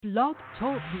Blog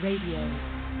Talk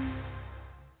Radio.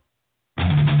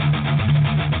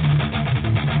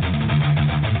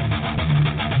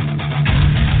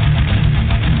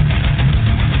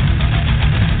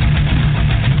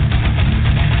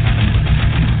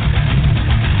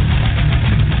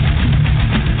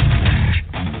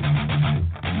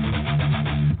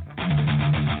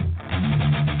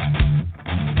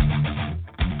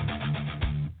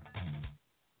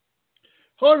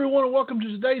 Hello, everyone, and welcome to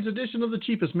today's edition of The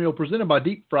Cheapest Meal presented by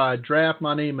Deep Fried Draft.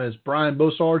 My name is Brian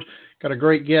Bosarge. Got a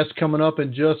great guest coming up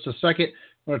in just a second. I'm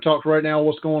going to talk right now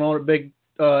what's going on at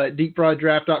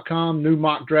deepfrieddraft.com. New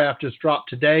mock draft just dropped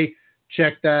today.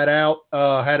 Check that out.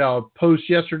 Had a post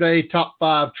yesterday, top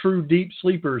 5 true deep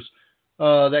sleepers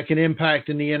that can impact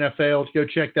in the NFL. Go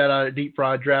check that out at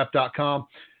deepfrieddraft.com.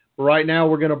 Right now,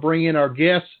 we're going to bring in our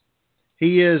guest.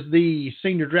 He is the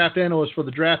senior draft analyst for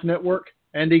the Draft Network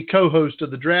and the co-host of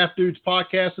the Draft Dudes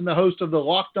podcast and the host of the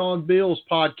Locked On Bills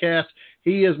podcast.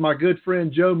 He is my good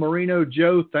friend, Joe Marino.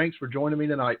 Joe, thanks for joining me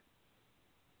tonight.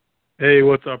 Hey,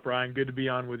 what's up, Ryan? Good to be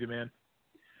on with you, man.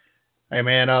 Hey,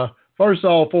 man, first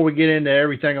of all, before we get into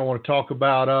everything I want to talk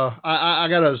about, I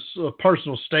got a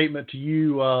personal statement to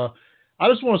you. I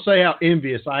just want to say how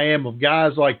envious I am of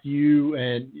guys like you,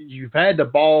 and you've had the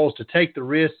balls to take the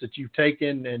risks that you've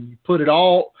taken, and you put in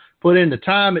the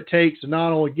time it takes to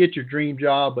not only get your dream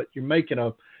job, but you're making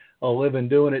a living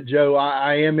doing it, Joe.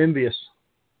 I am envious.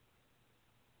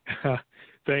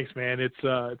 Thanks, man. It's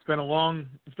been a long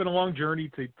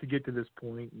journey to get to this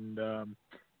point, and I'm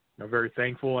very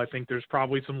thankful. I think there's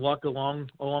probably some luck along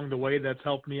the way that's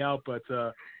helped me out, but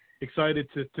excited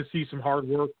to see some hard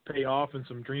work pay off and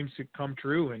some dreams to come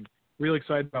true, and really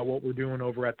excited about what we're doing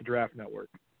over at the Draft Network.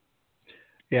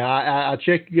 Yeah, I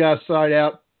check you guys' site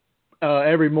out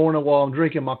every morning while I'm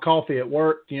drinking my coffee at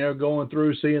work, going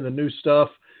through, seeing the new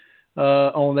stuff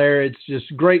on there. It's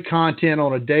just great content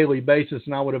on a daily basis,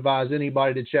 and I would advise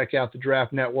anybody to check out the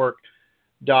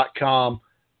draftnetwork.com.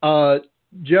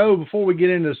 Joe, before we get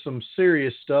into some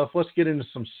serious stuff, let's get into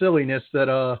some silliness that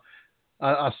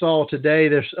I saw today.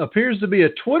 There appears to be a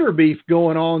Twitter beef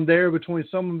going on there between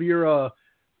some of your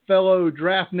fellow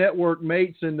Draft Network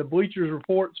mates and the Bleachers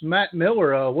Report's Matt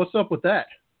Miller. What's up with that?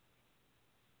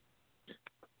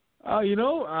 I mean,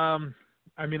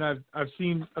 I've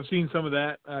seen some of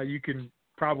that. You can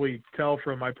probably tell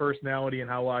from my personality and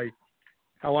how I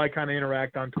kind of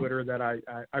interact on Twitter that I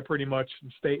pretty much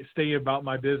stay about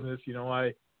my business.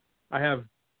 I have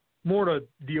more to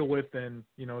deal with than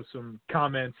some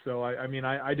comments. So I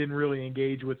didn't really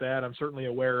engage with that. I'm certainly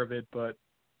aware of it, but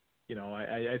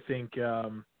I think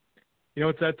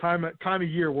it's that time of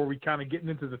year where we kind of getting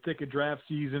into the thick of draft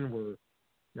season. We're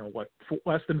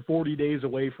less than 40 days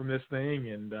away from this thing.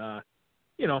 And, I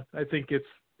think it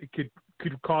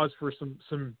could cause for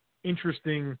some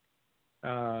interesting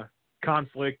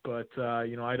conflict, but,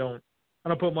 I don't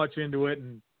put much into it,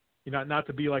 and, not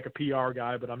to be like a PR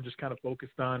guy, but I'm just kind of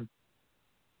focused on,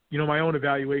 my own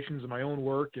evaluations and my own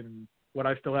work and what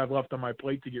I still have left on my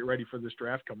plate to get ready for this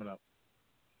draft coming up.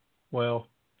 Well,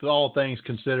 for all things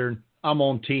considered, I'm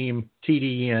on team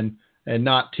TDN and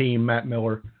not team Matt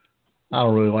Miller. I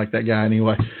don't really like that guy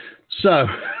anyway. So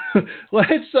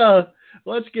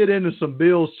let's get into some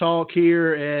Bills talk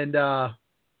here. And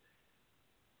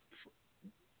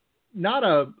not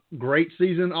a great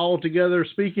season altogether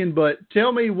speaking, but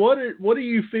tell me what do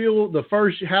you feel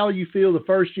how you feel the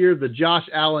first year of the Josh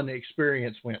Allen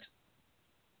experience went?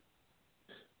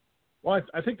 Well,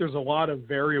 I think there's a lot of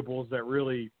variables that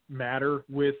really matter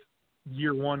with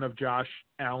year one of Josh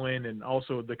Allen, and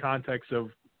also the context of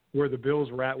where the Bills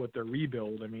were at with their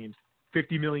rebuild. I mean,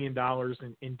 $50 million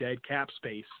in dead cap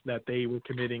space that they were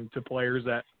committing to players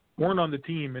that weren't on the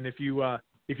team. And if you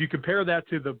compare that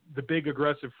to the big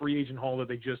aggressive free agent haul that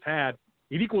they just had,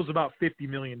 it equals about $50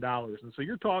 million. And so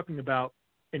you're talking about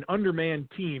an undermanned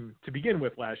team to begin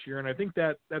with last year. And I think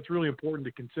that's really important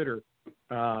to consider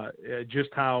just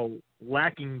how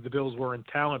lacking the Bills were in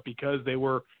talent because they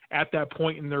were at that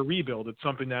point in their rebuild. It's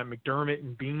something that McDermott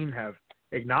and Bean have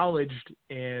acknowledged,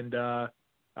 and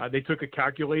they took a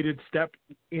calculated step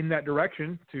in that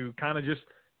direction to kind of just,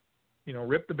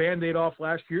 rip the Band-Aid off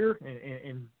last year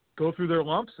and go through their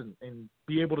lumps and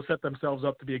be able to set themselves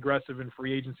up to be aggressive in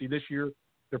free agency this year.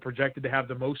 They're projected to have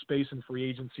the most space in free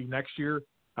agency next year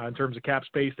in terms of cap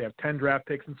space. They have 10 draft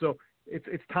picks, and so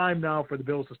it's time now for the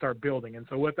Bills to start building. And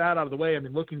so with that out of the way,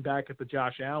 looking back at the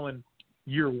Josh Allen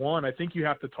year one, I think you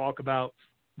have to talk about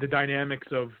the dynamics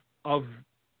of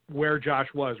where Josh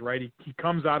was, right? He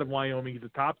comes out of Wyoming. He's a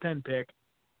top 10 pick,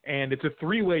 and it's a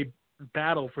three-way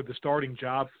battle for the starting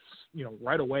job,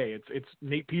 right away. It's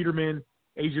Nate Peterman,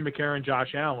 A.J. McCarron,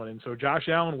 Josh Allen. And so Josh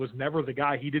Allen was never the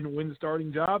guy. He didn't win the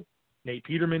starting job. Nate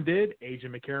Peterman did. A.J.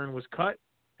 McCarron was cut.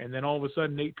 And then all of a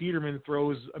sudden, Nate Peterman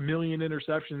throws 1 million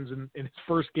interceptions in his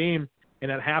first game.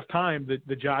 And at halftime,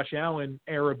 the Josh Allen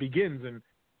era begins. And,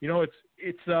 you know,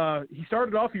 he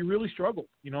started off, he really struggled.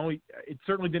 You know, it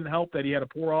certainly didn't help that he had a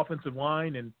poor offensive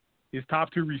line, and his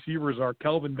top 2 receivers are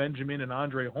Kelvin Benjamin and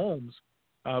Andre Holmes.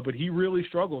 But he really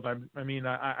struggled.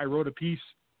 I wrote a piece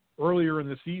earlier in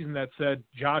the season that said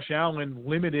Josh Allen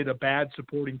limited a bad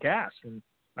supporting cast. And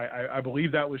I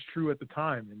believe that was true at the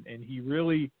time. And he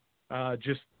really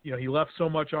he left so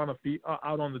much out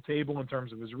on the table in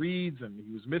terms of his reads, and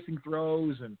he was missing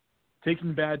throws and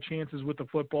taking bad chances with the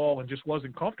football and just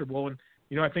wasn't comfortable. And,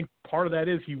 you know, I think part of that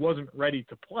is he wasn't ready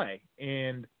to play.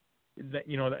 And that,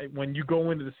 you know, when you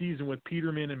go into the season with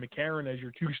Peterman and McCarron as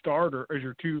your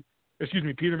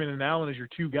Peterman and Allen as your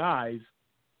 2 guys,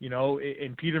 you know,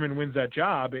 and Peterman wins that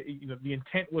job, you know, the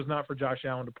intent was not for Josh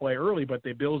Allen to play early, but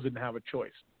the Bills didn't have a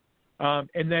choice.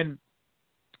 And then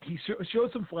he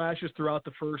showed some flashes throughout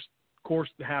the first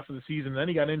half of the season. Then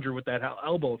he got injured with that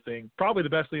elbow thing. Probably the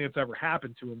best thing that's ever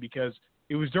happened to him, because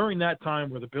it was during that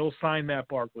time where the Bills signed Matt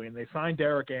Barkley and they signed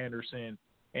Derek Anderson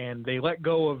and they let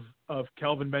go of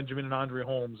Kelvin Benjamin and Andre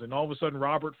Holmes. And all of a sudden,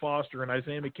 Robert Foster and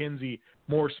Isaiah McKenzie,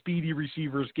 more speedy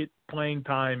receivers, get playing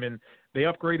time, and they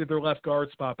upgraded their left guard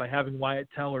spot by having Wyatt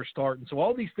Teller start. And so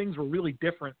all these things were really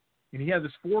different. And he had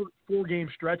this four-game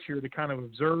stretch here to kind of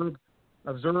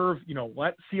observe, you know,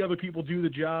 see other people do the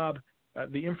job.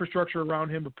 The infrastructure around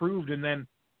him improved. And then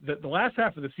the last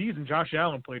half of the season, Josh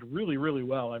Allen played really, really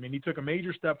well. I mean, he took a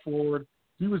major step forward.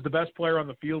 He was the best player on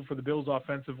the field for the Bills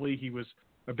offensively. He was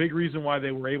a big reason why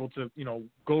they were able to, you know,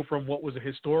 go from what was a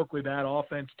historically bad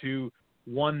offense to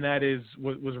one that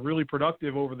was really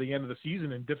productive over the end of the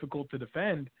season and difficult to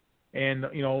defend. And,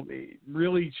 you know, it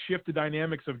really shift the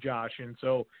dynamics of Josh. And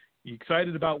so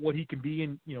excited about what he can be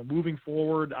in, you know, moving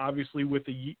forward, obviously with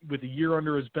a year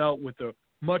under his belt, with the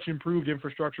much improved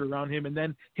infrastructure around him, and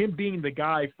then him being the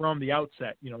guy from the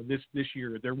outset. You know, this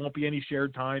year there won't be any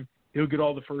shared time. He'll get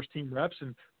all the first team reps,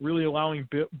 and really allowing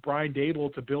Brian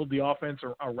Dable to build the offense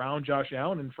around Josh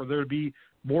Allen, and for there to be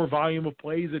more volume of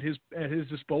plays at his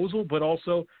disposal, but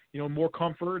also, you know, more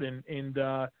comfort and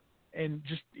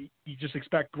just you just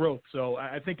expect growth. So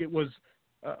I think it was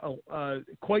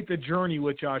quite the journey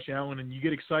with Josh Allen, and you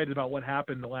get excited about what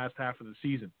happened in the last half of the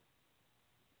season.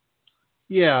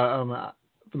 Yeah,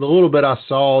 for the little bit I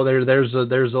saw there's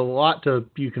a lot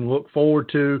you can look forward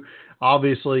to.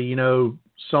 Obviously, you know,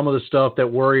 some of the stuff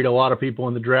that worried a lot of people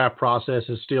in the draft process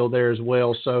is still there as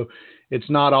well. So it's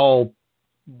not all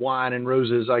wine and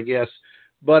roses, I guess.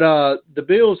 But the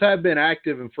Bills have been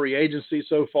active in free agency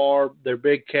so far. Their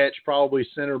big catch, probably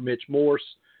center Mitch Morse.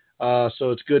 So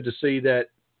it's good to see that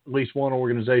at least one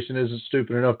organization isn't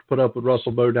stupid enough to put up with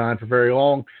Russell Bodine for very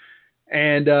long.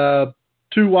 And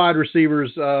 2 wide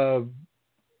receivers,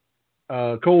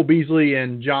 Cole Beasley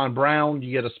and John Brown.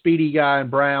 You get a speedy guy in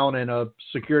Brown and a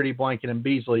security blanket in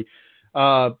Beasley.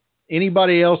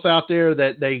 Anybody else out there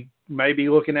that they may be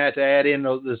looking at to add in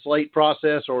this late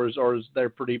process, or is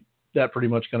that pretty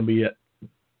much going to be it?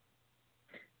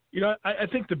 You know, I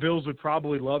think the Bills would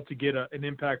probably love to get an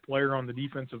impact player on the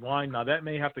defensive line. Now, that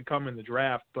may have to come in the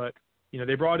draft, but, you know,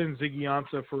 they brought in Ziggy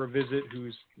Ansah for a visit,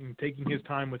 who's taking his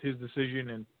time with his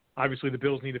decision, and obviously the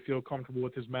Bills need to feel comfortable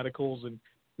with his medicals, and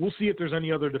we'll see if there's any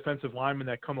other defensive linemen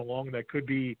that come along that could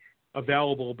be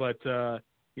available. But,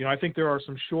 you know, I think there are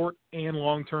some short and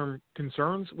long-term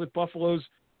concerns with Buffalo's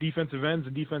defensive ends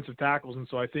and defensive tackles, and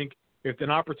so I think if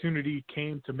an opportunity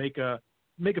came to make a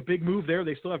big move there,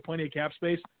 they still have plenty of cap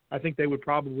space. I think they would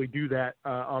probably do that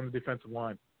on the defensive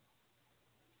line.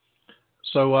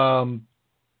 So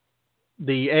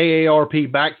the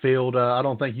AARP backfield, I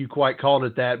don't think you quite called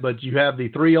it that, but you have the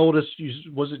 3 oldest.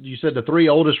 You said the 3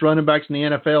 oldest running backs in the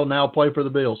NFL now play for the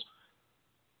Bills?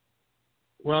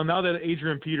 Well, now that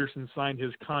Adrian Peterson signed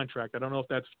his contract, I don't know if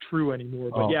that's true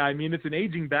anymore. But yeah, I mean, it's an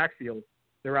aging backfield.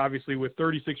 They're obviously with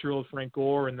 36-year-old Frank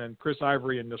Gore and then Chris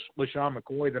Ivory and LaShawn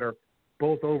McCoy that are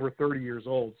both over 30 years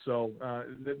old. So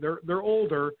they're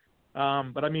older.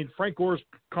 But I mean, Frank Gore's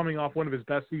coming off one of his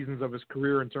best seasons of his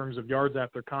career in terms of yards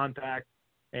after contact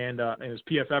and his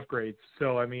PFF grades.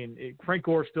 So, I mean, Frank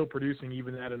Gore's still producing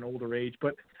even at an older age.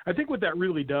 But I think what that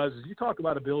really does is you talk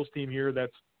about a Bills team here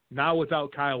that's now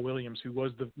without Kyle Williams, who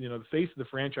was the face of the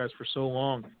franchise for so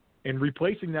long, and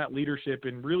replacing that leadership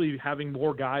and really having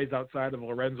more guys outside of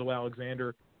Lorenzo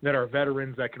Alexander that are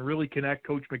veterans that can really connect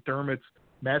Coach McDermott's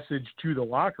message to the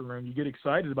locker room. You get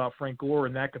excited about Frank Gore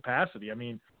in that capacity. I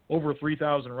mean, over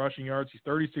 3,000 rushing yards. He's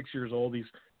 36 years old. He's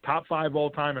top 5 all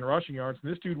time in rushing yards.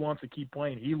 And this dude wants to keep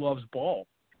playing. He loves ball.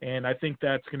 And I think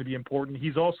that's going to be important.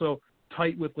 He's also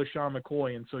tight with LaShawn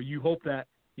McCoy. And so you hope that,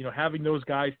 having those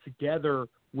guys together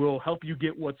will help you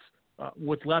get what's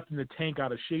left in the tank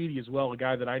out of Shady as well, a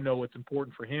guy that I know it's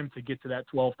important for him to get to that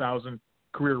 12,000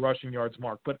 career rushing yards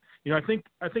mark. But, I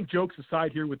think jokes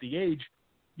aside here with the age,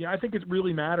 I think it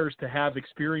really matters to have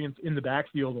experience in the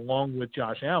backfield along with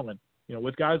Josh Allen.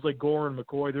 With guys like Gore and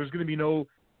McCoy, there's going to be no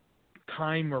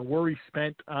time or worry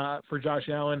spent for Josh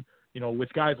Allen,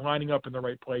 with guys lining up in the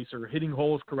right place or hitting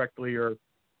holes correctly or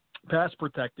pass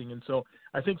protecting. And so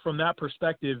I think from that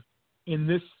perspective, in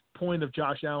this point of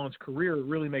Josh Allen's career, it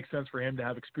really makes sense for him to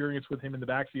have experience with him in the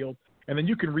backfield. And then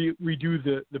you can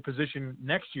redo the position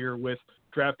next year with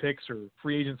draft picks or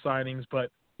free agent signings. But,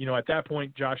 at that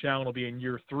point, Josh Allen will be in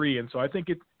year 3. And so I think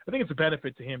it's a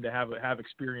benefit to him to have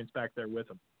experience back there with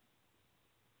him.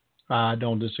 I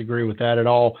don't disagree with that at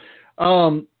all.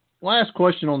 Last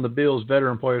question on the Bills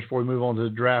veteran players before we move on to the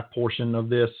draft portion of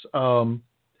this.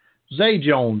 Zay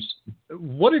Jones,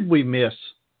 what did we miss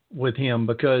with him?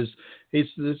 Because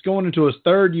it's going into his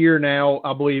 3rd year now.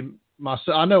 I believe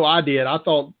I know I did. I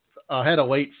thought I had a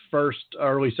late first,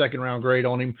 early second round grade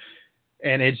on him,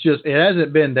 and it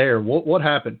hasn't been there. What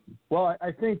happened? Well,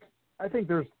 I think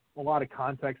there's a lot of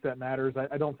context that matters.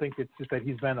 I don't think it's just that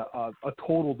he's been a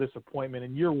total disappointment.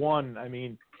 In year 1, I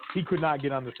mean, he could not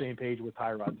get on the same page with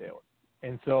Tyrod Taylor.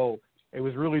 And so it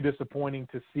was really disappointing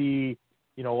to see,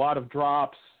 a lot of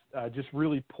drops, just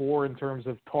really poor in terms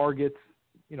of targets,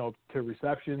 to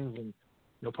receptions. And,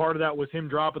 part of that was him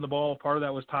dropping the ball. Part of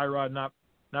that was Tyrod not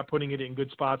putting it in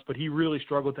good spots, but he really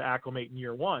struggled to acclimate in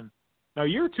year 1. Now,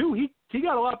 year 2, he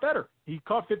got a lot better. He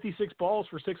caught 56 balls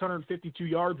for 652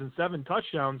 yards and 7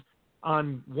 touchdowns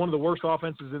on one of the worst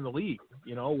offenses in the league,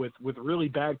 with really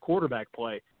bad quarterback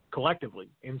play collectively.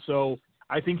 And so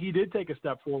I think he did take a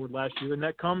step forward last year, and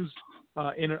that comes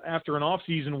after an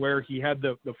offseason where he had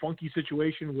the funky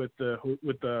situation with the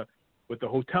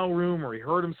hotel room where he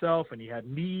hurt himself and he had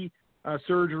knee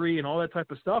surgery and all that type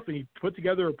of stuff, and he put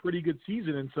together a pretty good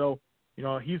season. And so,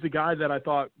 he's a guy that I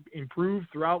thought improved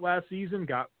throughout last season,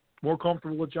 got more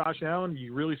comfortable with Josh Allen.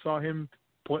 You really saw him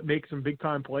make some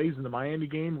big-time plays in the Miami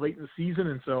game late in the season.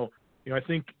 And so, I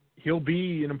think he'll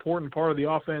be an important part of the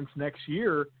offense next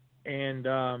year. And,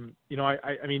 I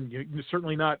mean, you're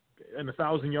certainly not an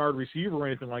 1,000-yard receiver or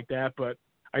anything like that, but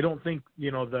I don't think,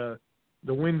 the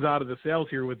wind's out of the sails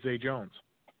here with Zay Jones.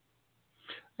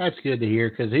 That's good to hear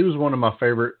because he was one of my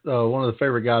favorite, one of the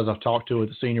favorite guys I've talked to at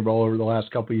the Senior Bowl over the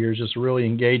last couple of years. Just a really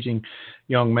engaging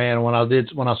young man. When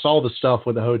I saw the stuff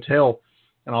with the hotel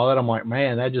and all that, I'm like,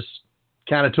 man, that just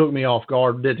kind of took me off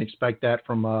guard. Didn't expect that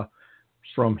from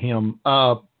him.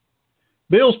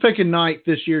 Bills picking ninth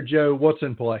this year, Joe. What's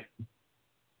in play?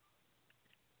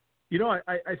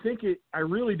 I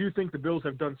really do think the Bills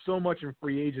have done so much in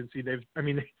free agency.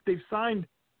 They've signed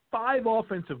 5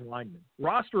 offensive linemen,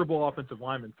 rosterable offensive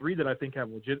linemen, 3 that I think have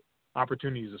legit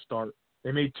opportunities to start.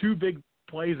 They made 2 big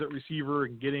plays at receiver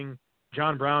and getting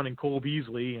John Brown and Cole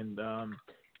Beasley and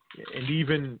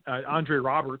even Andre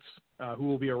Roberts, who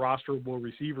will be a rosterable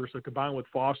receiver. So combined with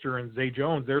Foster and Zay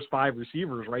Jones, there's 5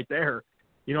 receivers right there.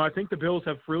 I think the Bills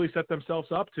have really set themselves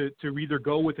up to either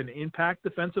go with an impact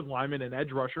defensive lineman, an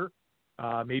edge rusher,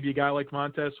 maybe a guy like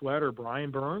Montez Sweat or Brian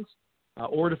Burns,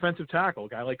 or a defensive tackle, a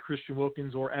guy like Christian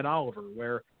Wilkins or Ed Oliver,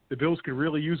 where the Bills could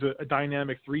really use a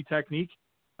dynamic 3 technique.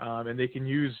 And they can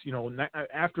use,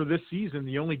 after this season,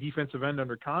 the only defensive end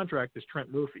under contract is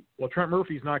Trent Murphy. Well, Trent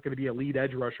Murphy's not going to be a lead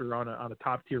edge rusher on a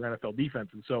top-tier NFL defense,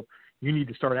 and so you need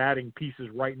to start adding pieces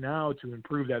right now to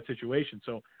improve that situation.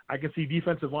 So I can see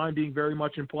defensive line being very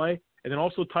much in play, and then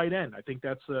also tight end. I think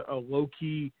that's a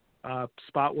low-key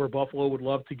spot where Buffalo would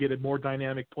love to get a more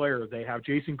dynamic player. They have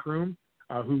Jason Kroom,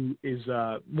 who is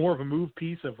more of a move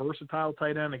piece, a versatile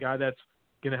tight end, a guy that's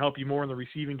going to help you more in the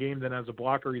receiving game than as a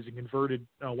blocker. He's a converted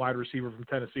wide receiver from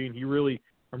Tennessee, and he really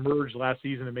emerged last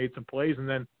season and made some plays. And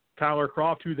then Tyler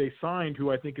Kroft, who they signed,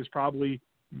 who I think is probably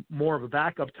more of a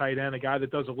backup tight end, a guy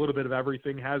that does a little bit of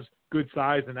everything, has good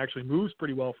size and actually moves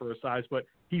pretty well for his size, but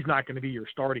he's not going to be your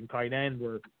starting tight end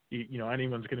where,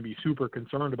 anyone's going to be super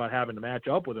concerned about having to match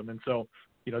up with him. And so,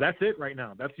 that's it right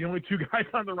now. That's the only 2 guys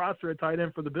on the roster at tight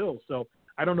end for the Bills. So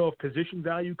I don't know if position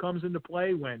value comes into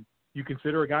play when you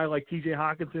consider a guy like TJ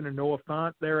Hawkinson and Noah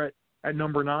Fant there at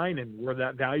number 9, and where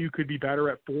that value could be better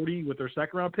at 40 with their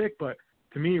second-round pick. But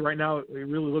to me, right now, it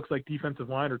really looks like defensive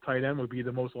line or tight end would be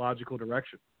the most logical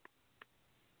direction.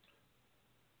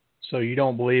 So you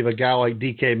don't believe a guy like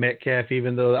DK Metcalf,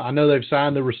 even though I know they've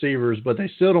signed the receivers, but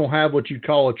they still don't have what you'd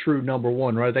call a true number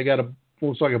 1, right? They got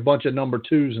looks like a bunch of number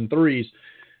 2s and 3s.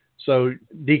 So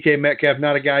DK Metcalf,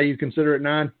 not a guy you consider at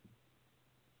 9?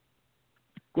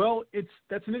 Well,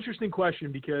 that's an interesting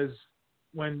question because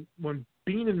when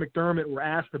Bean and McDermott were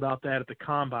asked about that at the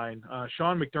Combine,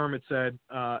 Sean McDermott said,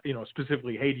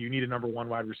 specifically, hey, do you need a number 1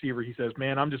 wide receiver? He says,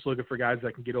 man, I'm just looking for guys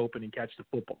that can get open and catch the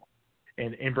football.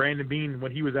 And Brandon Bean,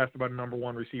 when he was asked about a number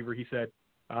 1 receiver, he said,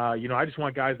 I just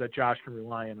want guys that Josh can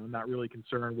rely on. I'm not really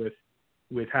concerned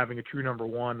with having a true number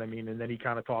 1. I mean, and then he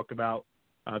kind of talked about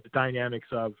the dynamics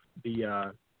of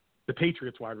the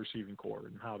Patriots wide receiving core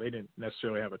and how they didn't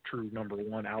necessarily have a true number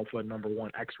 1 alpha, number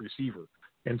 1 X receiver.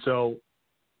 And so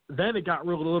then it got a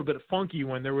little bit funky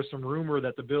when there was some rumor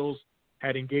that the Bills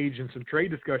had engaged in some trade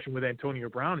discussion with Antonio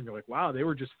Brown. And you're like, wow, they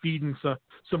were just feeding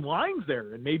some lines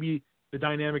there. And maybe the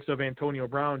dynamics of Antonio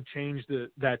Brown changed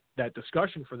that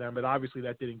discussion for them, but obviously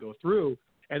that didn't go through.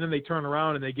 And then they turn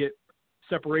around and they get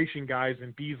separation guys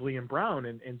in Beasley and Brown.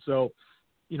 And so,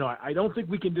 I don't think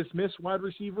we can dismiss wide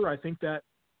receiver. I think that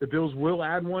the Bills will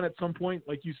add one at some point,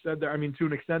 like you said there. I mean, to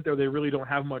an extent there, they really don't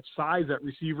have much size at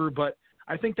receiver, but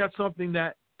I think that's something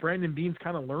that Brandon Bean's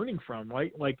kind of learning from,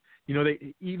 right? Like,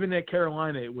 they, even at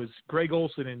Carolina, it was Greg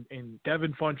Olsen and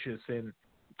Devin Funchess and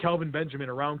Kelvin Benjamin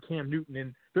around Cam Newton.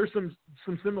 And there's some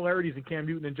similarities in Cam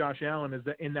Newton and Josh Allen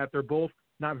in that they're both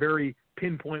not very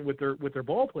pinpoint with their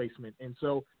ball placement. And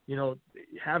so,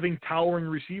 having towering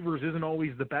receivers isn't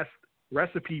always the best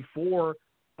recipe for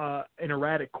an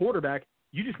erratic quarterback.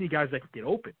 You just need guys that can get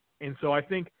open. And so I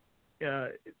think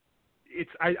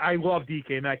I love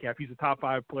DK Metcalf. He's a top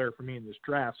 5 player for me in this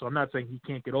draft. So I'm not saying he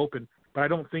can't get open, but I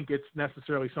don't think it's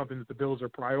necessarily something that the Bills are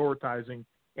prioritizing.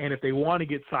 And if they want to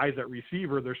get size at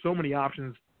receiver, there's so many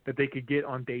options that they could get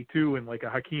on day 2, and like a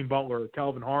Hakeem Butler or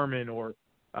Calvin Harmon or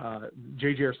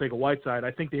J.J. Arcega-Whiteside.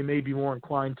 I think they may be more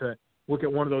inclined to look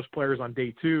at one of those players on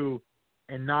day 2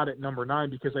 and not at number 9,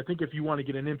 because I think if you want to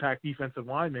get an impact defensive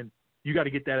lineman, you got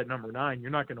to get that at number 9. You're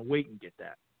not going to wait and get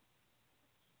that.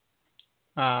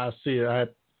 I see. I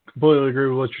completely agree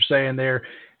with what you're saying there.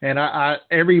 And I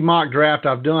every mock draft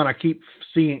I've done, I keep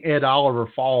seeing Ed Oliver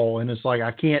fall, and it's like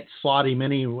I can't slot him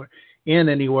anywhere. And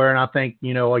I think,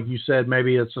 like you said,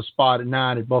 maybe it's a spot at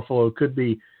 9 at Buffalo could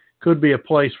be a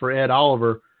place for Ed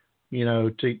Oliver,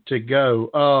 to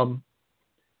go.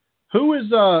 Who's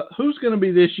going to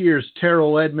be this year's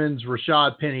Terrell Edmonds,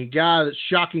 Rashad Penny guy? That's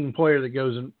shocking player that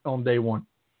goes on day 1.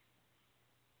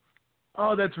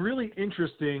 Oh, that's really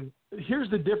interesting.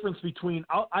 Here's the difference between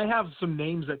I have some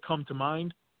names that come to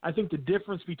mind. I think the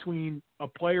difference between a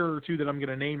player or two that I'm going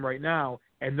to name right now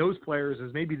and those players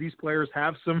is maybe these players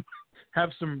have some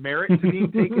merit to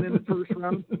being taken in the first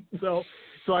round. So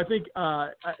I think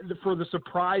for the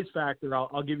surprise factor,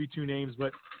 I'll give you 2 names,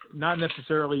 but not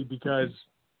necessarily because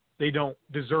they don't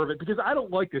deserve it, because I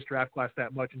don't like this draft class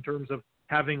that much in terms of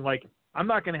having, like, I'm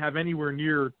not going to have anywhere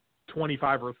near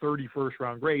 25 or 30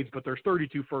 first-round grades, but there's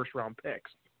 32 first-round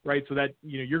picks, right? So that,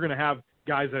 you're going to have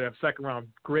guys that have second-round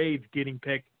grades getting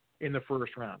picked in the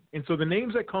first round. And so the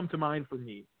names that come to mind for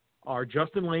me are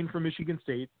Justin Lane from Michigan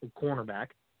State, cornerback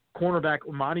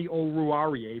Amani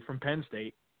Oruwariye from Penn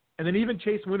State, and then even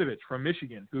Chase Winovich from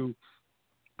Michigan, who,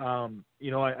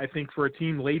 I think for a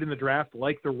team late in the draft,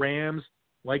 like the Rams,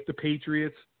 like the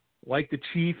Patriots, like the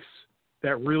Chiefs,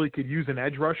 that really could use an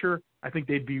edge rusher, I think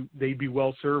they'd be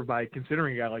well served by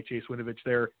considering a guy like Chase Winovich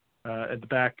there at the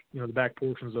back, the back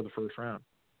portions of the first round.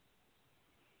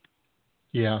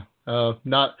 Yeah,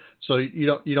 not so you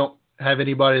don't have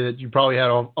anybody that you probably had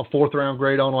a 4th round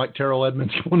grade on like Terrell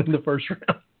Edmonds going in the first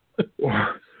round.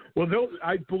 Well,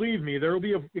 believe me, there will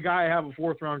be a guy I have a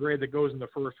 4th round grade that goes in the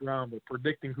first round, but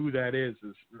predicting who that is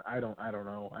I don't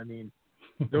know. I mean,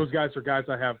 those guys are guys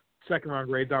I have 2nd round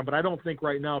grades on, but I don't think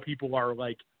right now people are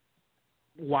like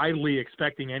widely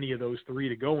expecting any of those 3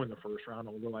 to go in the first round.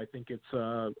 Although I think it's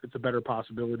a better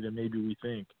possibility than maybe we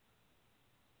think.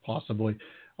 Possibly.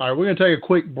 All right, we're going to take a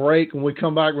quick break. When we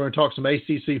come back, we're going to talk some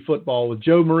ACC football with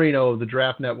Joe Marino of the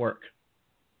Draft Network.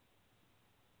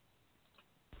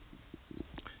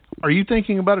 Are you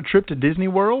thinking about a trip to Disney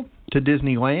World, to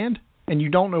Disneyland, and you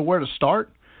don't know where to start?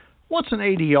 What's an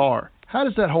ADR? How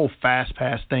does that whole Fast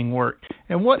Pass thing work?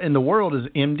 And what in the world is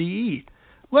MDE?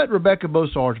 Let Rebecca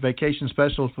Bosarge, vacation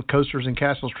specialist with Coasters and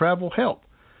Castles Travel, help.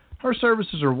 Her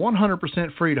services are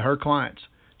 100% free to her clients.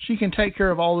 She can take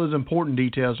care of all those important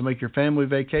details to make your family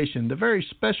vacation the very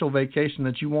special vacation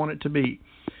that you want it to be.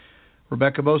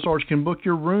 Rebecca Bosarge can book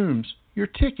your rooms, your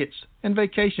tickets, and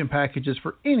vacation packages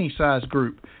for any size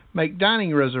group. Make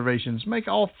dining reservations, make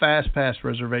all Fast Pass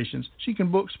reservations. She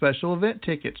can book special event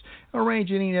tickets,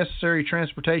 arrange any necessary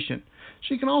transportation.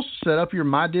 She can also set up your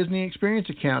My Disney Experience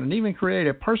account and even create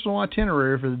a personal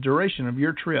itinerary for the duration of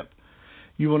your trip.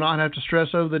 You will not have to stress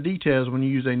over the details when you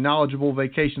use a knowledgeable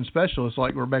vacation specialist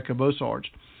like Rebecca Bosarge.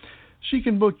 She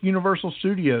can book Universal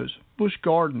Studios, Busch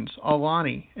Gardens,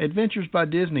 Alani, Adventures by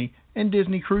Disney, and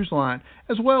Disney Cruise Line,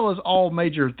 as well as all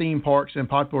major theme parks and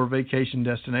popular vacation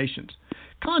destinations.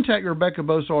 Contact Rebecca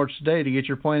Bosarge today to get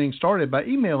your planning started by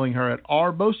emailing her at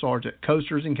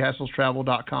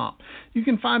rbosarge@coastersandcastlestravel.com. You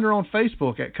can find her on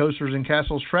Facebook at Coasters and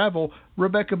Castles Travel,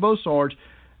 Rebecca Bosarge,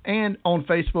 and on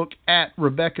Facebook at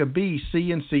Rebecca B.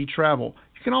 C&C Travel.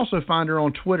 You can also find her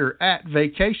on Twitter at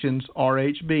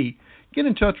VacationsRHB. Get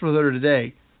in touch with her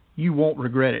today. You won't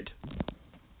regret it.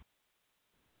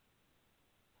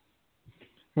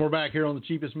 We're back here on the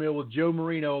Cheapest Meal with Joe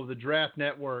Marino of the Draft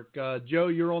Network. Joe,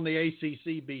 you're on the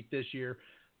ACC beat this year.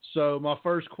 So my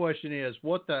first question is,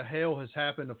 what the hell has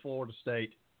happened to Florida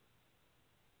State?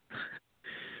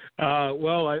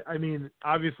 Well, I mean,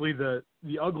 obviously the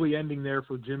ugly ending there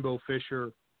for Jimbo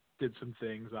Fisher did some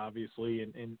things, obviously.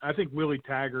 And I think Willie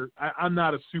Taggart, I'm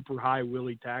not a super high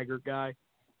Willie Taggart guy.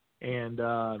 And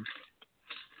I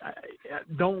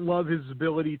don't love his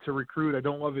ability to recruit. I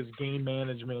don't love his game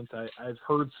management. I've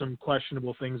heard some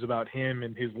questionable things about him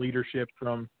and his leadership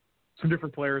from some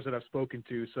different players that I've spoken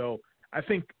to. So I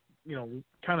think,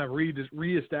 kind of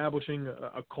reestablishing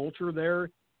a culture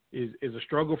there is a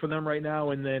struggle for them right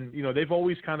now. And then, they've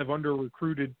always kind of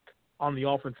under-recruited on the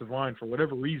offensive line. For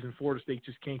whatever reason, Florida State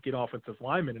just can't get offensive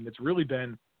linemen, and it's really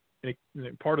been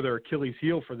part of their Achilles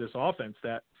heel for this offense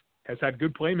that has had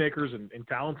good playmakers and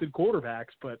talented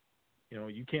quarterbacks, but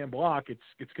you can't block.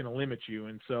 It's going to limit you.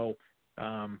 And so,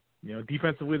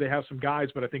 defensively they have some guys,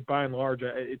 but I think by and large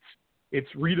it's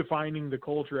redefining the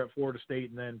culture at Florida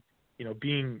State, and then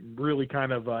being really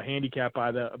kind of handicapped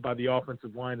by the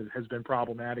offensive line has been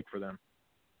problematic for them.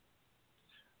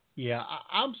 Yeah,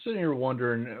 I'm sitting here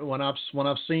wondering when I've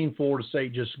seen Florida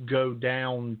State just go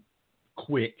down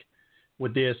quick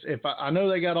with this. If I know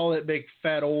they got all that big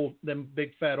fat oil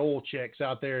checks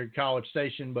out there in College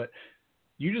Station, but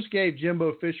you just gave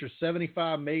Jimbo Fisher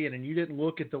 $75 million, and you didn't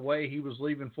look at the way he was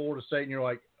leaving Florida State, and you're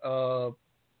like,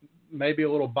 maybe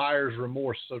a little buyer's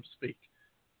remorse, so to speak.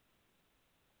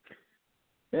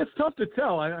 It's tough to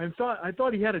tell. I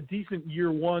thought he had a decent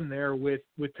year one there with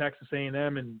Texas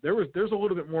A&M, and there's a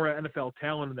little bit more NFL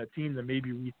talent in that team than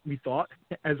maybe we thought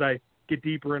as I get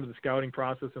deeper into the scouting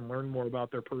process and learn more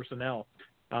about their personnel.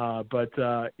 But he's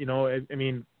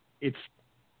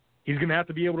going to have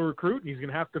to be able to recruit, and he's going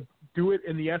to have to do it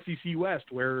in the SEC West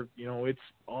where, it's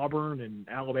Auburn and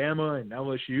Alabama and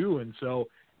LSU. And so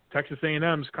Texas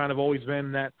A&M's kind of always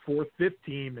been that fourth, fifth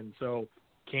team. And so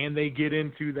can they get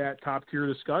into that top tier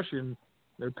discussion?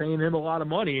 They're paying him a lot of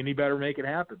money, and he better make it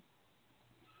happen.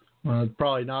 Well,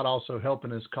 probably not also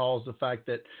helping his cause the fact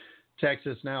that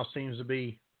Texas now seems to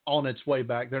be on its way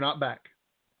back. They're not back,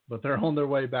 but they're on their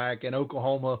way back. And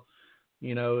Oklahoma,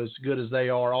 as good as they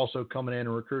are, also coming in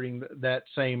and recruiting that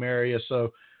same area.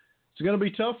 So it's going to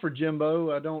be tough for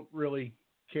Jimbo. I don't really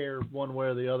care one way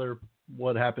or the other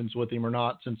what happens with him or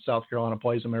not, since South Carolina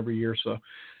plays him every year. So,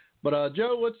 but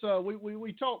Joe, let's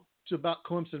we talked about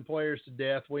Clemson players to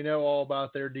death. We know all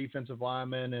about their defensive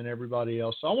linemen and everybody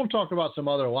else. So I want to talk about some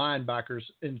other linebackers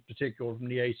in particular from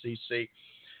the ACC.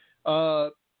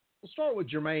 We'll start with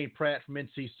Jermaine Pratt from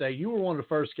NC State. You were one of the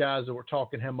first guys that were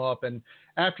talking him up, and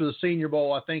after the Senior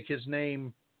Bowl, I think his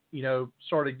name,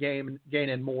 started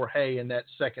gaining more hay in that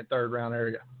second, third round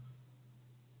area.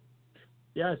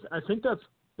 Yeah, I think that's,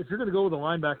 if you're going to go with a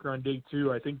linebacker on day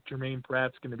two, I think Jermaine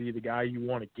Pratt's going to be the guy you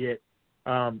want to get.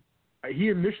 He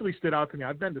initially stood out to me.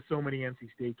 I've been to so many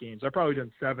NC State games. I've probably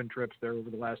done 7 trips there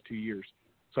over the last 2 years.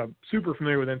 So I'm super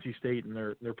familiar with NC State and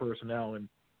their personnel. And,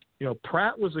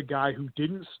 Pratt was a guy who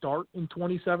didn't start in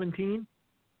 2017,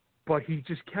 but he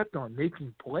just kept on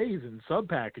making plays in sub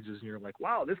packages. And you're like,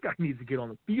 wow, this guy needs to get on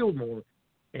the field more.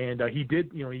 And he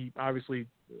did, he obviously,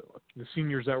 the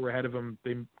seniors that were ahead of him,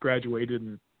 they graduated,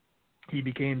 and he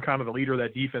became kind of the leader of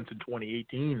that defense in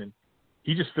 2018. And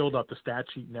he just filled up the stat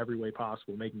sheet in every way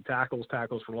possible, making tackles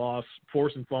for loss,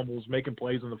 forcing fumbles, making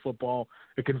plays on the football,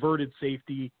 a converted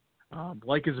safety.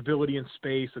 Like his ability in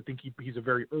space. I think he's a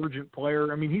very urgent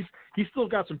player. I mean, he's still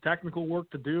got some technical work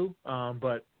to do,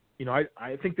 but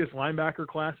I think this linebacker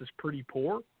class is pretty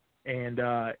poor, and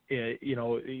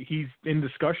he's in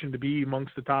discussion to be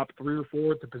amongst the top 3 or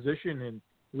 4 at the position, and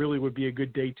really would be a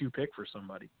good day 2 pick for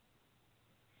somebody.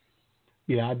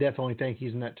 Yeah, I definitely think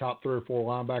he's in that top 3 or 4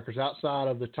 linebackers outside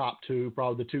of the top 2,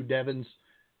 probably the 2 Devons.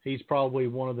 He's probably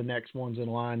one of the next ones in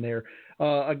line there.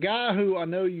 A guy who I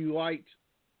know you liked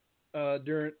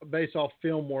based off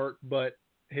film work, but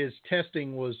his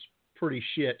testing was pretty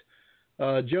shit.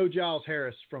 Joe Giles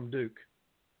Harris from Duke.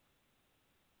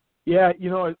 Yeah,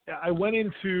 I went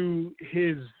into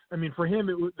his. I mean, for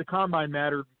him, the combine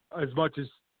mattered as much as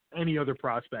any other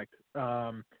prospect.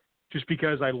 Just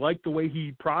because I like the way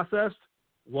he processed,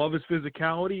 love his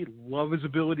physicality, love his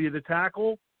ability to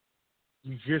tackle.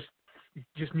 You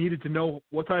just needed to know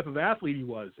what type of athlete he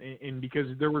was, and because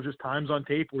there were just times on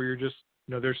tape where you're just,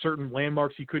 there's certain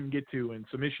landmarks he couldn't get to, and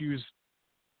some issues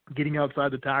getting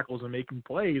outside the tackles and making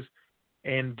plays,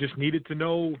 and just needed to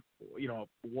know,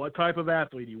 what type of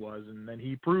athlete he was. And then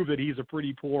he proved that he's a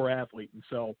pretty poor athlete. And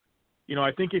so,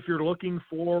 I think if you're looking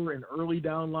for an early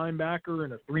down linebacker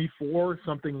in a 3-4,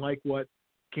 something like what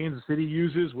Kansas City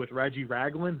uses with Reggie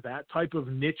Ragland, that type of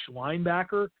niche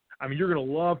linebacker, I mean, you're going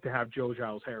to love to have Joe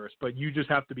Giles Harris, but you just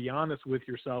have to be honest with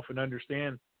yourself and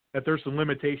understand that there's some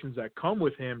limitations that come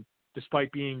with him,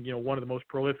 despite being, one of the most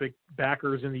prolific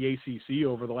backers in the ACC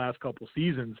over the last couple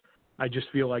seasons. I just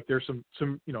feel like there's some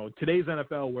today's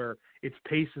NFL where it's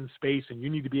pace and space, and you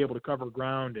need to be able to cover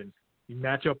ground, and you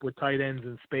match up with tight ends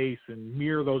in space and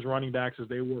mirror those running backs as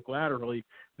they work laterally.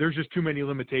 There's just too many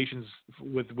limitations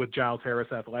with Giles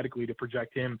Harris athletically to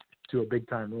project him to a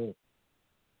big-time role.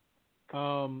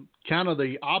 Kind of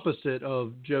the opposite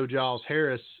of Joe Giles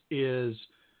Harris is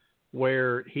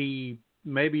where he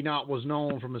maybe not was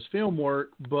known from his film work,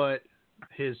 but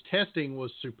his testing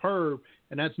was superb,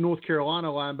 and that's North Carolina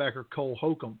linebacker Cole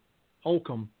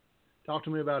Holcomb. Talk to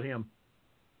me about him.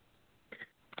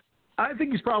 I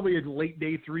think he's probably a late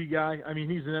day 3 guy. I mean,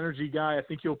 he's an energy guy. I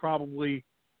think he'll probably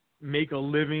make a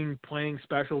living playing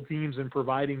special teams and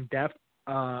providing depth.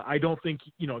 I don't think,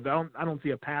 I don't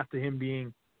see a path to him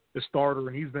being the starter,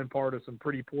 and he's been part of some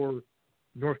pretty poor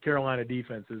North Carolina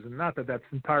defenses, and not that that's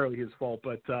entirely his fault,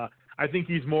 but I think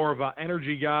he's more of an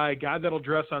energy guy that'll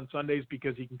dress on Sundays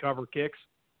because he can cover kicks,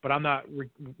 but I'm not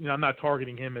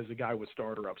targeting him as a guy with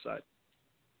starter upside.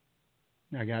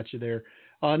 I got you there.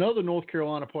 Another North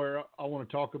Carolina player I want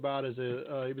to talk about is he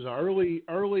was an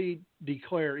early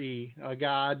declaree, a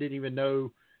guy I didn't even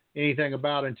know anything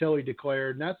about until he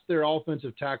declared, and that's their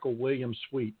offensive tackle William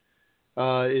Sweet.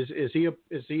 Is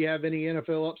he have any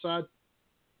NFL upside?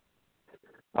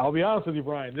 I'll be honest with you,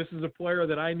 Brian. This is a player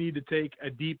that I need to take a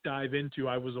deep dive into.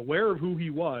 I was aware of who he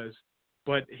was,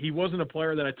 but he wasn't a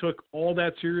player that I took all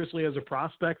that seriously as a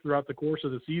prospect throughout the course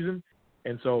of the season.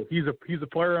 And so he's a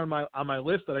player on my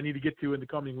list that I need to get to in the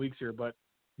coming weeks here, but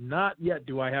not yet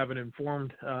do I have an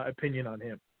informed opinion on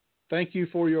him. Thank you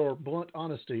for your blunt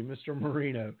honesty, Mr.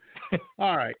 Marino.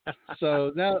 All right,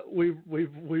 so now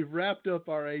we've wrapped up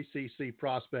our ACC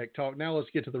prospect talk. Now let's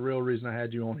get to the real reason I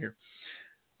had you on here.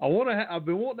 I've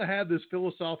been wanting to have this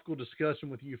philosophical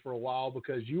discussion with you for a while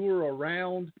because you were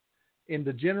around in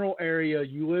the general area.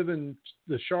 You live in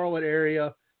the Charlotte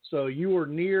area, so you were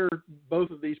near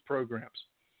both of these programs.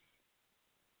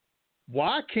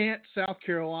 Why can't South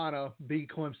Carolina be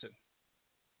Clemson?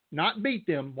 Not beat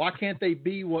them. Why can't they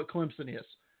be what Clemson is?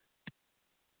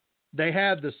 They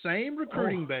have the same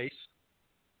recruiting base.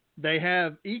 They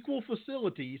have equal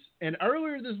facilities. And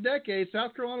earlier this decade,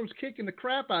 South Carolina was kicking the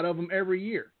crap out of them every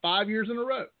year, 5 years in a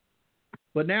row.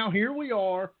 But now here we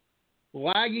are,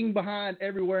 lagging behind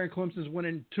everywhere, and Clemson's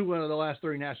winning 2 out of the last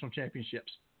 3 national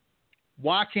championships.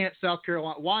 Why can't South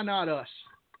Carolina? Why not us?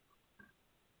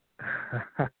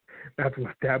 That's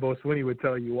what Dabo Swinney would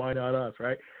tell you. Why not us,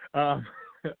 right?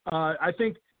 I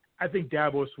think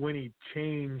Dabo Swinney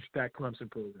changed that Clemson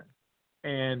program,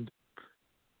 and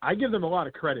I give them a lot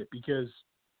of credit because,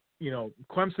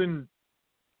 Clemson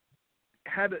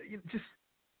had just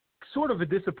sort of a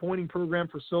disappointing program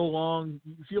for so long.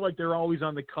 You feel like they're always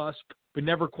on the cusp, but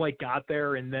never quite got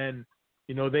there. And then,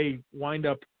 they wind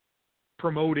up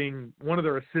promoting one of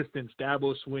their assistants,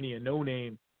 Dabo Swinney, a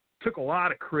no-name, took a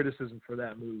lot of criticism for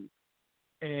that move.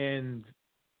 And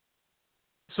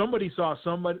somebody saw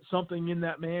something in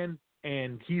that man,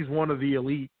 and he's one of the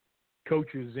elite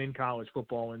coaches in college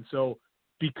football. And so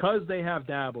because they have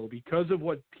Dabo, because of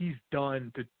what he's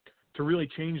done to really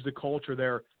change the culture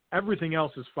there, everything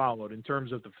else has followed in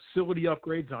terms of the facility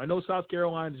upgrades. Now, I know South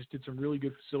Carolina just did some really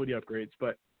good facility upgrades,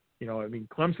 but,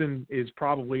 Clemson is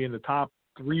probably in the top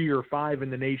 3 or 5 in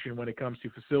the nation when it comes to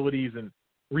facilities and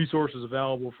resources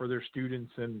available for their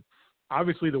students. And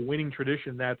obviously the winning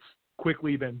tradition that's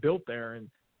quickly been built there. And,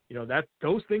 that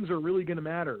those things are really going to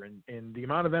matter, and the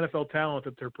amount of NFL talent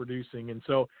that they're producing. And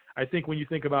so I think when you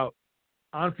think about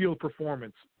on-field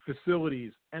performance,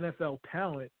 facilities, NFL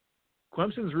talent,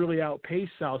 Clemson's really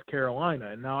outpaced South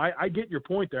Carolina. And now I get your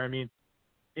point there. I mean,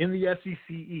 in the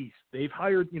SEC East, they've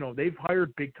hired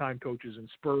big-time coaches in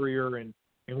Spurrier and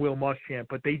Will Muschamp,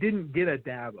 but they didn't get a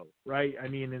Dabo, right? I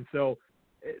mean, and so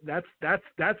that's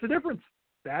the difference.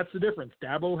 That's the difference.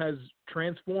 Dabo has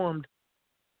transformed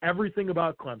everything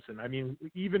about Clemson. I mean,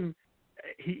 even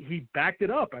he backed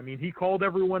it up. I mean, he called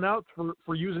everyone out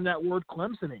for using that word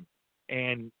Clemsoning,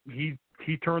 and he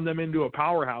turned them into a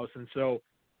powerhouse. And so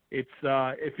it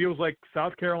feels like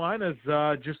South Carolina's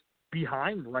just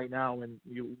behind right now. And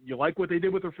you like what they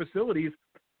did with their facilities,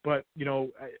 but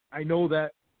I know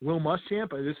that Will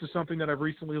Muschamp, this is something that I've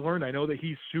recently learned. I know that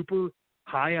he's super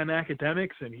high on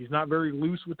academics and he's not very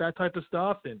loose with that type of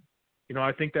stuff. And,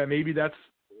 I think that maybe that's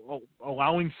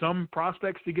allowing some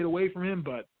prospects to get away from him,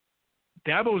 but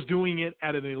Dabo's doing it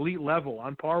at an elite level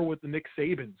on par with the Nick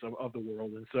Sabans of the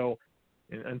world. And so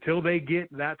until they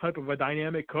get that type of a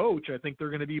dynamic coach, I think they're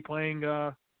going to be playing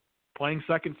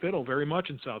second fiddle very much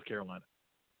in South Carolina.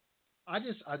 I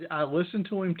listen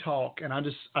to him talk, and I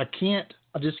just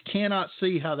cannot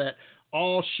see how that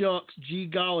all shucks, gee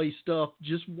golly stuff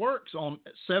just works on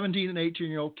 17 and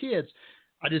 18-year-old kids.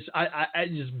 It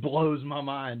just blows my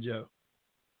mind, Joe.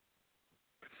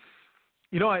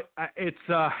 I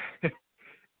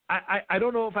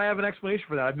don't know if I have an explanation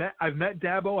for that. I've met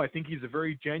Dabo. I think he's a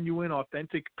very genuine,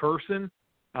 authentic person.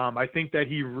 I think that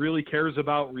he really cares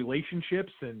about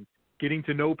relationships and getting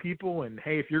to know people. And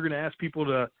hey, if you're going to ask people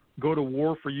to go to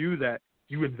war for you, that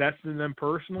you invest in them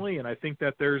personally. And I think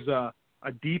that there's a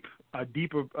deep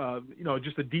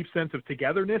sense of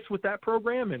togetherness with that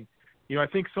program. And I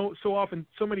think so often,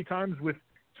 so many times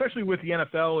especially with the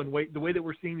NFL and the way that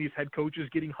we're seeing these head coaches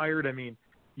getting hired. I mean,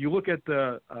 you look at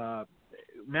the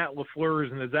Matt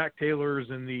LaFleur's and the Zach Taylors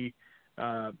and the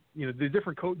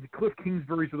different the Cliff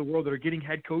Kingsburys of the world that are getting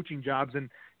head coaching jobs.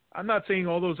 And I'm not saying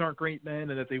all those aren't great men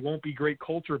and that they won't be great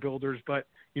culture builders, but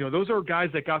those are guys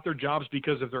that got their jobs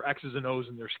because of their X's and O's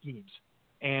and their schemes.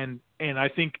 And I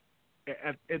think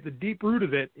at the deep root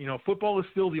of it, football is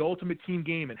still the ultimate team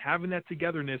game, and having that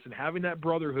togetherness and having that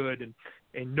brotherhood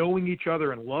and knowing each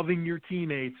other and loving your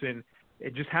teammates and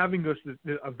just having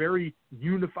a very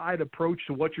unified approach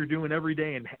to what you're doing every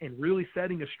day and really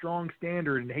setting a strong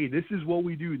standard. And, hey, this is what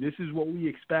we do. This is what we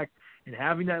expect. And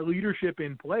having that leadership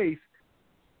in place,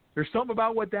 there's something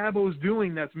about what Dabo's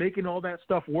doing that's making all that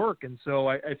stuff work. And so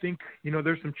I think,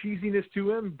 there's some cheesiness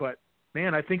to him, but,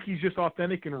 man, I think he's just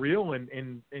authentic and real,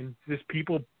 and just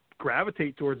people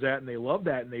gravitate towards that, and they love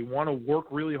that, and they want to work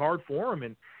really hard for him.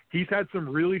 And he's had some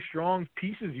really strong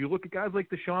pieces. You look at guys like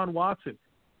Deshaun Watson,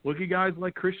 look at guys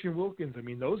like Christian Wilkins. I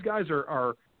mean, those guys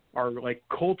are like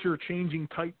culture-changing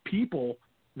type people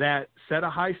that set a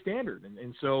high standard.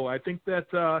 And so I think that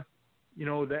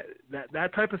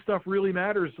that type of stuff really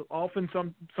matters often,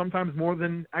 sometimes more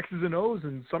than X's and O's,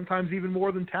 and sometimes even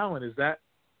more than talent, is that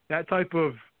type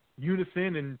of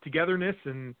unison and togetherness.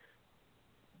 And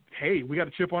hey, we got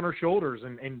a chip on our shoulders.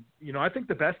 And I think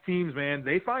the best teams, man,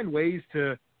 they find ways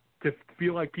to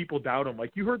feel like people doubt them.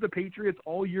 Like you heard the Patriots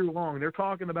all year long. They're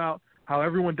talking about how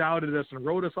everyone doubted us and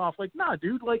wrote us off. Like, nah,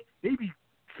 dude, like maybe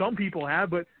some people have,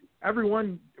 but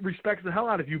everyone respects the hell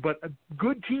out of you. But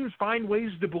good teams find ways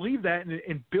to believe that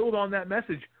and build on that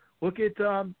message. Look at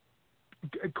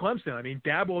Clemson. I mean,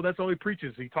 Dabo, that's all he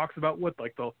preaches. He talks about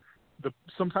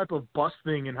some type of bus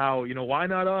thing and how, why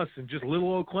not us, and just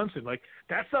little old Clemson. Like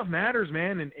that stuff matters,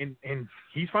 man. And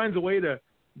he finds a way to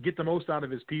get the most out of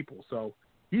his people. So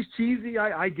he's cheesy.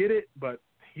 I get it, but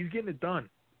he's getting it done.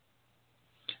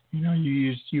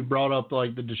 You brought up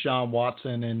like the Deshaun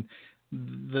Watson and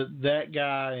that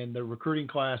guy and the recruiting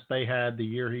class they had the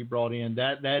year he brought in.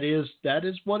 That is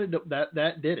what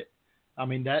that did it. I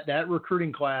mean, that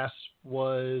recruiting class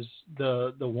was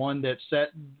the one that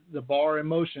set the bar in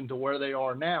motion to where they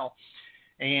are now.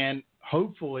 And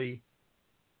hopefully,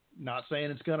 not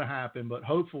saying it's going to happen, but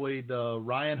hopefully the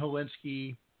Ryan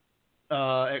Helinski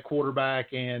at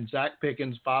quarterback and Zach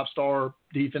Pickens, 5-star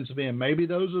defensive end, maybe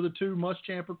those are the two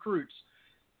Muschamp recruits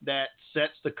that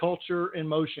sets the culture in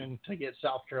motion to get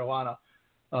South Carolina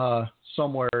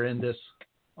somewhere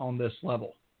on this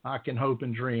level. I can hope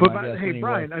and dream. But I guess, hey, anyway.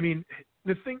 Brian, I mean,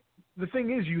 the thing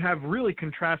is, you have really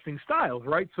contrasting styles,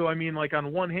 right? So I mean, like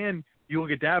on one hand, you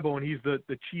look at Dabo and he's the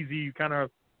cheesy kind of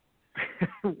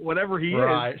whatever he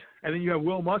right. is, and then you have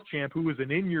Will Muschamp, who is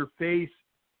an in-your-face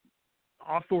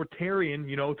authoritarian,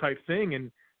 type thing.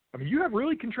 And I mean, you have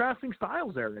really contrasting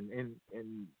styles there. And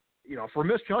for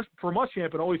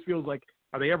Muschamp, it always feels like,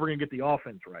 are they ever going to get the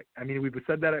offense right? I mean, we've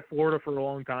said that at Florida for a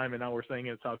long time, and now we're saying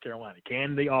it at South Carolina.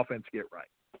 Can the offense get right?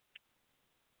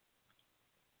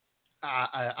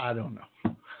 I don't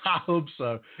know. I hope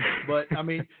so. But, I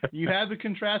mean, you have the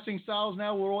contrasting styles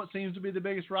now where what seems to be the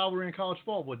biggest rivalry in college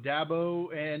football with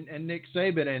Dabo and Nick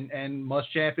Saban, and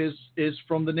Muschamp is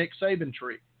from the Nick Saban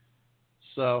tree.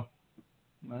 So,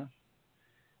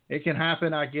 it can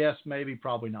happen, I guess, maybe,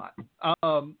 probably not.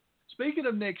 speaking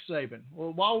of Nick Saban,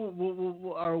 well, while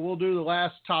we'll do the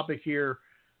last topic here,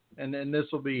 and then this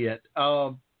will be it.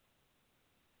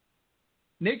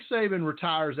 Nick Saban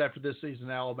retires after this season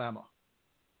in Alabama.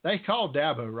 They called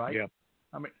Dabo, right? Yeah.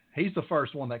 I mean, he's the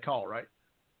first one they call, right?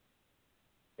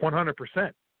 100%.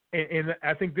 And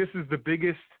I think this is the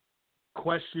biggest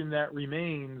question that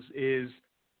remains is,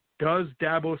 does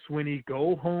Dabo Swinney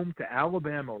go home to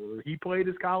Alabama, where he played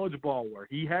his college ball, where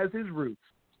he has his roots,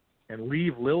 and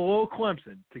leave little old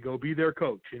Clemson to go be their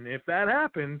coach? And if that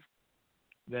happens,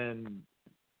 then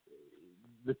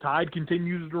the tide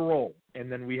continues to roll,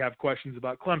 and then we have questions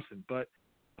about Clemson. But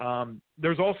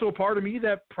there's also a part of me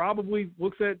that probably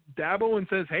looks at Dabo and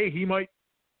says, hey, he might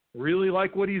really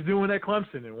like what he's doing at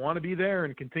Clemson and want to be there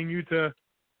and continue to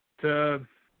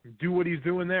do what he's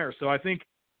doing there. So I think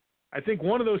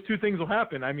one of those two things will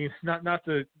happen. I mean, not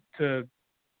to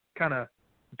kind of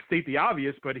state the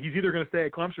obvious, but he's either going to stay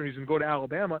at Clemson or he's going to go to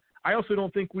Alabama. I also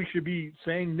don't think we should be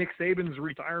saying Nick Saban's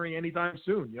retiring anytime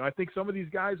soon. I think some of these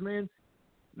guys, man,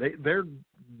 they're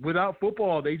without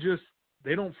football, they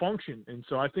don't function. And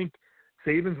so I think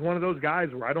Saban's one of those guys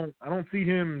where I don't see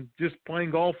him just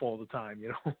playing golf all the time,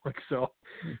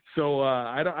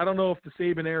 I don't know if the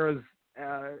Saban era's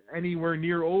anywhere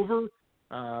near over.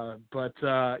 But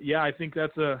I think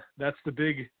that's the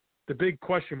big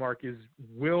question mark is,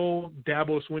 will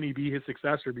Dabo Swinney be his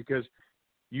successor? Because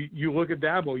you look at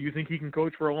Dabo, you think he can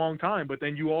coach for a long time, but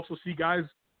then you also see guys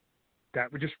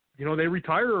that would just, they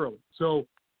retire early. So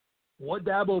what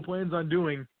Dabo plans on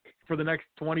doing for the next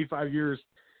 25 years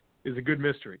is a good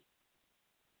mystery.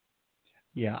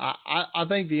 Yeah, I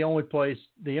think the only place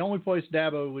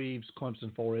Dabo leaves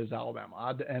Clemson for is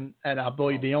Alabama. And I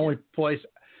believe the only place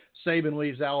Saban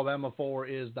leaves Alabama for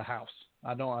is the house.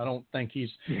 I don't think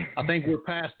I think we're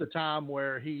past the time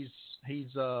where he's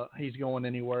going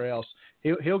anywhere else.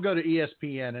 He'll go to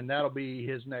ESPN, and that'll be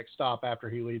his next stop after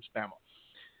he leaves Bama.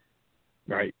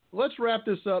 Right. Let's wrap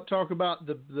this up. Talk about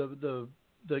the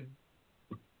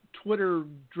Twitter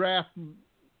draft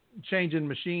changing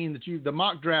machine the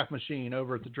mock draft machine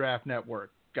over at the Draft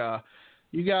Network.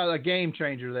 You got a game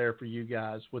changer there for you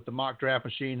guys with the mock draft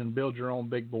machine and build your own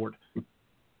big board.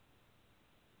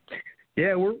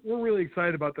 Yeah, we're really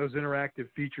excited about those interactive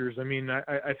features. I mean,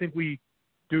 I think we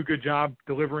do a good job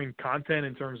delivering content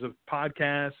in terms of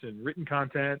podcasts and written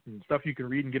content and stuff you can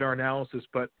read and get our analysis.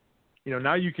 But,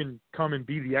 now you can come and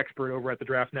be the expert over at the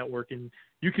Draft Network, and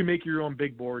you can make your own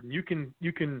big board, and you can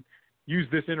use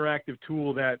this interactive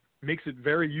tool that makes it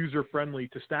very user-friendly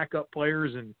to stack up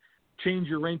players and change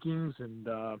your rankings and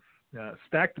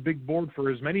stack the big board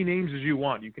for as many names as you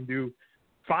want. You can do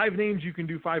 5 names, you can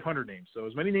do 500 names. So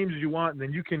as many names as you want, and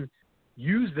then you can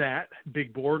use that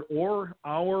big board or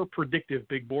our predictive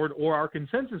big board or our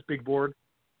consensus big board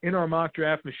in our mock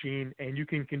draft machine, and you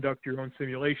can conduct your own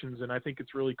simulations. And I think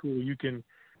it's really cool. You can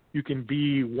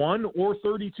be 1 or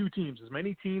 32 teams, as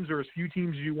many teams or as few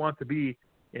teams as you want to be,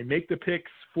 and make the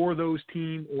picks for those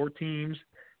team or teams.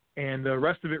 And the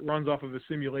rest of it runs off of a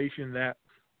simulation that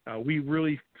we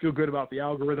really feel good about the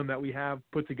algorithm that we have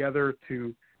put together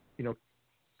to,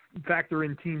 factor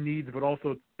in team needs, but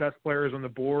also best players on the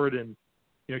board, and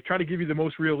try to give you the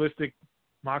most realistic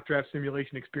mock draft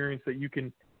simulation experience that you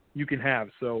can have.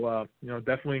 So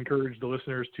definitely encourage the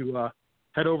listeners to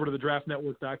head over to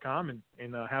thedraftnetwork.com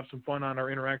and have some fun on our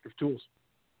interactive tools.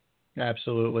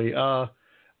 Absolutely.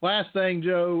 Last thing,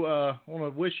 Joe, I want to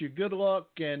wish you good luck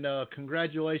and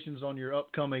congratulations on your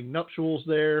upcoming nuptials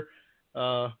there.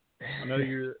 I know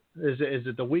is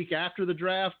it the week after the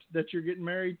draft that you're getting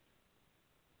married?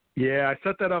 Yeah, I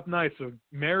set that up nice. So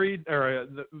married or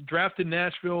drafted in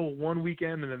Nashville one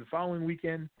weekend, and then the following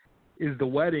weekend is the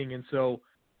wedding. And so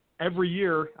every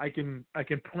year I can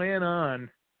plan on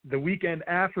the weekend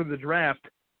after the draft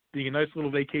being a nice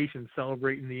little vacation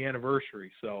celebrating the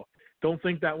anniversary. So don't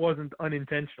think that wasn't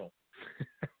unintentional.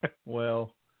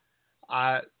 Well,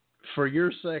 for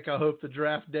your sake, I hope the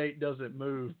draft date doesn't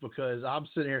move, because I'm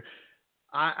sitting here.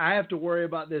 I have to worry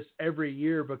about this every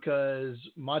year because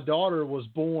my daughter was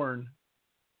born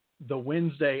the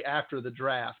Wednesday after the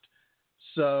draft.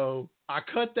 So I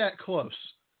cut that close.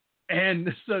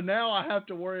 And so now I have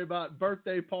to worry about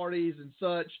birthday parties and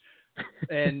such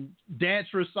and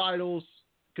dance recitals,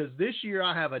 because this year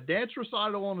I have a dance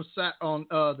recital on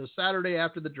the Saturday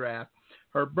after the draft,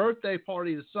 her birthday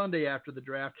party the Sunday after the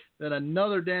draft, then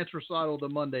another dance recital the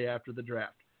Monday after the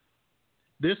draft.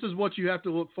 This is what you have to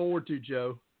look forward to,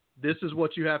 Joe. This is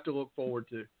what you have to look forward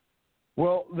to.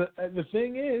 Well, the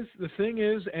thing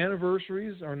is,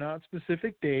 anniversaries are not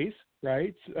specific days,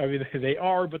 right? I mean, they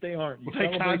are, but they aren't.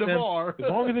 They kind of are. As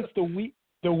long as it's the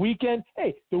weekend.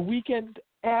 Hey, the weekend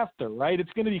after, right?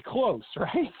 It's going to be close, right?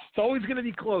 It's always going to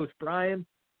be close, Brian.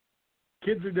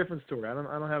 Kids are a different story. I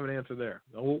don't have an answer there.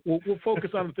 We'll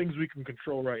focus on the things we can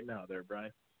control right now there,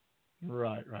 Brian.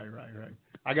 Right.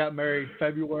 I got married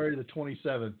February the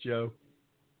 27th, Joe.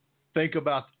 Think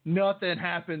about nothing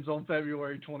happens on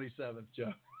February 27th,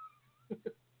 Joe.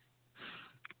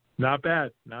 Not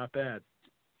bad.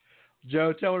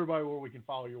 Joe, tell everybody where we can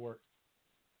follow your work.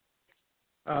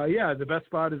 The best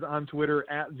spot is on Twitter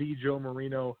at the Joe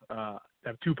Marino. I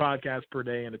have 2 podcasts per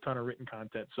day and a ton of written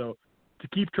content. So to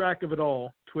keep track of it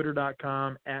all,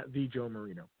 twitter.com at the Joe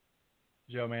Marino.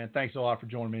 Joe, man, thanks a lot for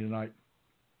joining me tonight.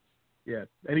 Yeah,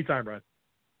 anytime, Brian.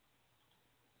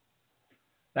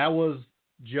 That was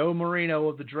Joe Marino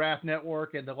of the Draft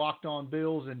Network and the Locked On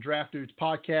Bills and Draft Dudes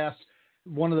podcast.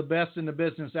 One of the best in the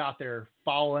business out there.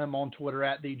 Follow him on Twitter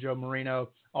at the Joe Marino.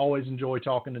 Always enjoy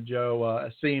talking to Joe. I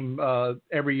see him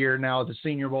every year now at the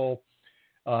Senior Bowl.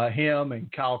 Him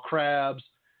and Kyle Krabs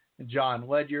and John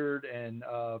Ledyard and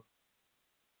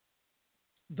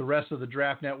the rest of the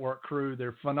Draft Network crew.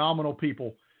 They're phenomenal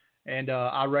people. And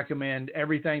I recommend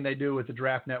everything they do with the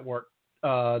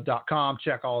draftnetwork.com.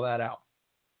 Check all that out.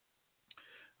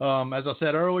 As I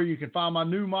said earlier, you can find my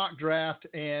new mock draft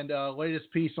and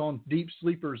latest piece on deep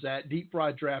sleepers at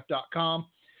deepfrieddraft.com.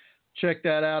 Check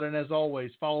that out. And as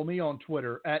always, follow me on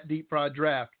Twitter at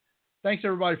deepfrieddraft. Thanks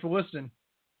everybody for listening.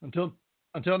 Until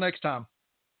next time.